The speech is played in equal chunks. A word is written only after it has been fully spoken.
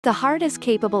The heart is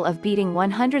capable of beating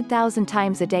 100,000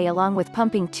 times a day along with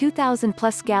pumping 2,000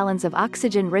 plus gallons of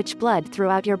oxygen-rich blood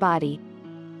throughout your body.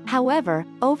 However,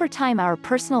 over time our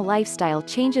personal lifestyle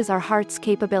changes our heart's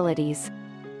capabilities.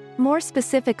 More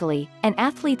specifically, an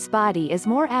athlete's body is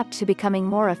more apt to becoming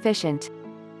more efficient.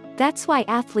 That's why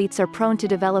athletes are prone to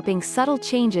developing subtle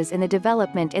changes in the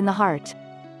development in the heart.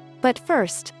 But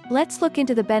first, let's look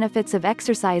into the benefits of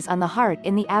exercise on the heart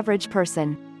in the average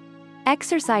person.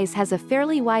 Exercise has a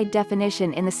fairly wide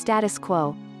definition in the status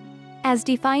quo. As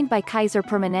defined by Kaiser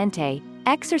Permanente,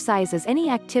 exercise is any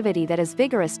activity that is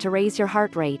vigorous to raise your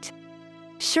heart rate.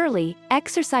 Surely,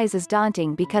 exercise is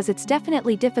daunting because it's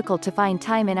definitely difficult to find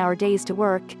time in our days to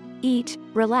work, eat,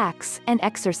 relax, and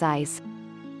exercise.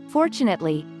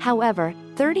 Fortunately, however,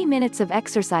 30 minutes of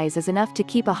exercise is enough to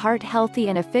keep a heart healthy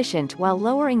and efficient while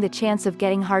lowering the chance of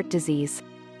getting heart disease.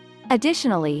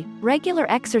 Additionally, regular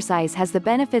exercise has the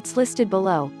benefits listed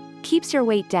below: keeps your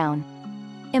weight down,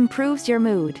 improves your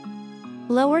mood,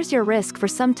 lowers your risk for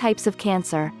some types of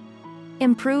cancer,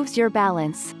 improves your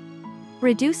balance,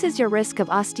 reduces your risk of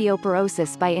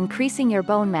osteoporosis by increasing your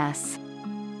bone mass,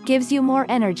 gives you more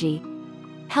energy,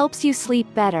 helps you sleep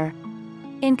better.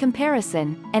 In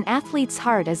comparison, an athlete's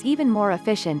heart is even more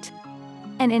efficient.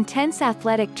 An intense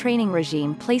athletic training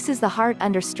regime places the heart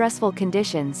under stressful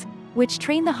conditions, which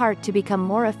train the heart to become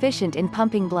more efficient in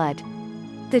pumping blood.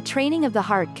 The training of the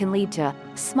heart can lead to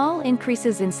small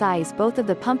increases in size both of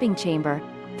the pumping chamber,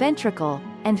 ventricle,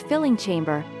 and filling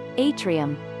chamber,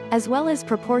 atrium, as well as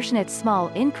proportionate small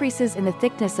increases in the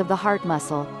thickness of the heart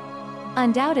muscle.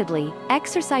 Undoubtedly,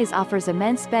 exercise offers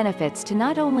immense benefits to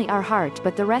not only our heart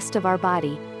but the rest of our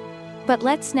body. But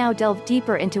let's now delve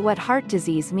deeper into what heart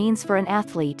disease means for an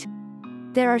athlete.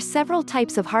 There are several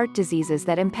types of heart diseases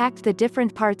that impact the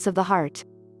different parts of the heart.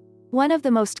 One of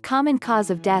the most common cause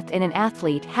of death in an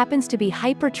athlete happens to be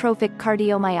hypertrophic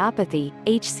cardiomyopathy,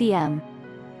 HCM.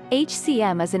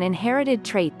 HCM is an inherited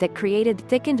trait that created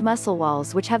thickened muscle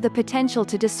walls which have the potential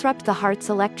to disrupt the heart's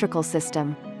electrical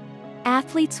system.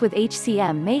 Athletes with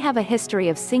HCM may have a history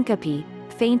of syncope,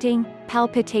 fainting,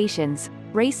 palpitations,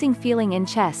 racing feeling in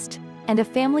chest, and a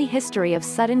family history of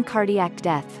sudden cardiac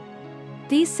death.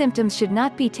 These symptoms should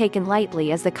not be taken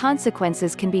lightly as the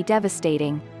consequences can be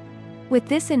devastating. With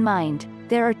this in mind,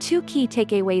 there are two key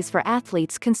takeaways for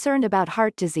athletes concerned about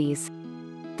heart disease.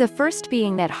 The first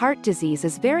being that heart disease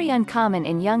is very uncommon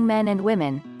in young men and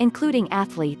women, including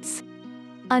athletes.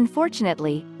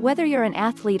 Unfortunately, whether you're an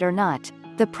athlete or not,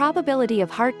 the probability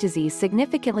of heart disease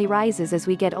significantly rises as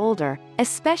we get older,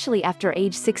 especially after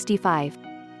age 65.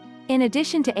 In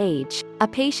addition to age, a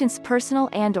patient's personal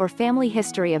and/or family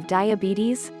history of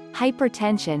diabetes,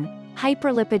 hypertension,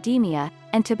 hyperlipidemia,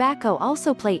 and tobacco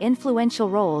also play influential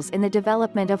roles in the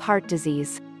development of heart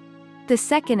disease. The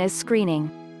second is screening.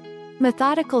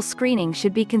 Methodical screening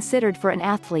should be considered for an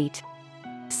athlete.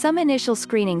 Some initial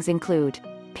screenings include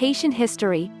patient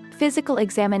history, physical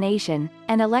examination,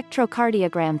 and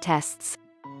electrocardiogram tests.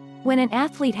 When an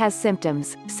athlete has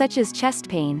symptoms, such as chest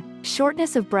pain,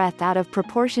 shortness of breath out of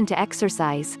proportion to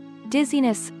exercise,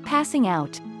 dizziness, passing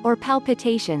out, or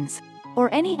palpitations,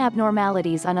 or any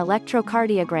abnormalities on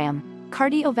electrocardiogram,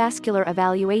 cardiovascular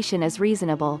evaluation is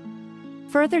reasonable.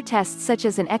 Further tests such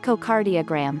as an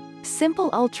echocardiogram, simple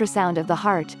ultrasound of the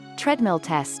heart, treadmill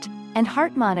test, and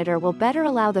heart monitor will better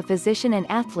allow the physician and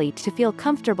athlete to feel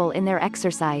comfortable in their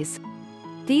exercise.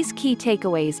 These key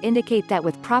takeaways indicate that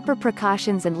with proper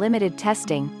precautions and limited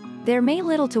testing, there may be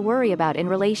little to worry about in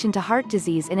relation to heart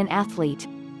disease in an athlete.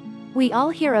 We all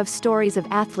hear of stories of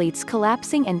athletes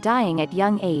collapsing and dying at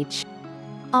young age.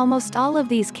 Almost all of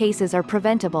these cases are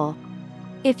preventable.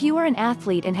 If you are an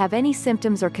athlete and have any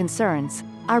symptoms or concerns,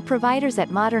 our providers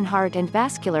at Modern Heart and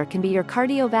Vascular can be your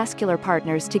cardiovascular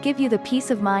partners to give you the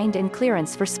peace of mind and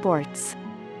clearance for sports.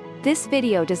 This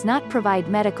video does not provide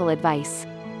medical advice.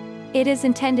 It is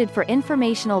intended for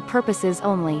informational purposes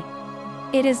only.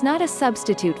 It is not a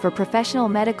substitute for professional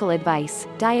medical advice,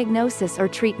 diagnosis or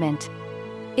treatment.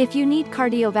 If you need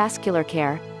cardiovascular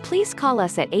care, please call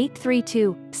us at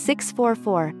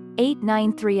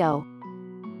 832-644-8930.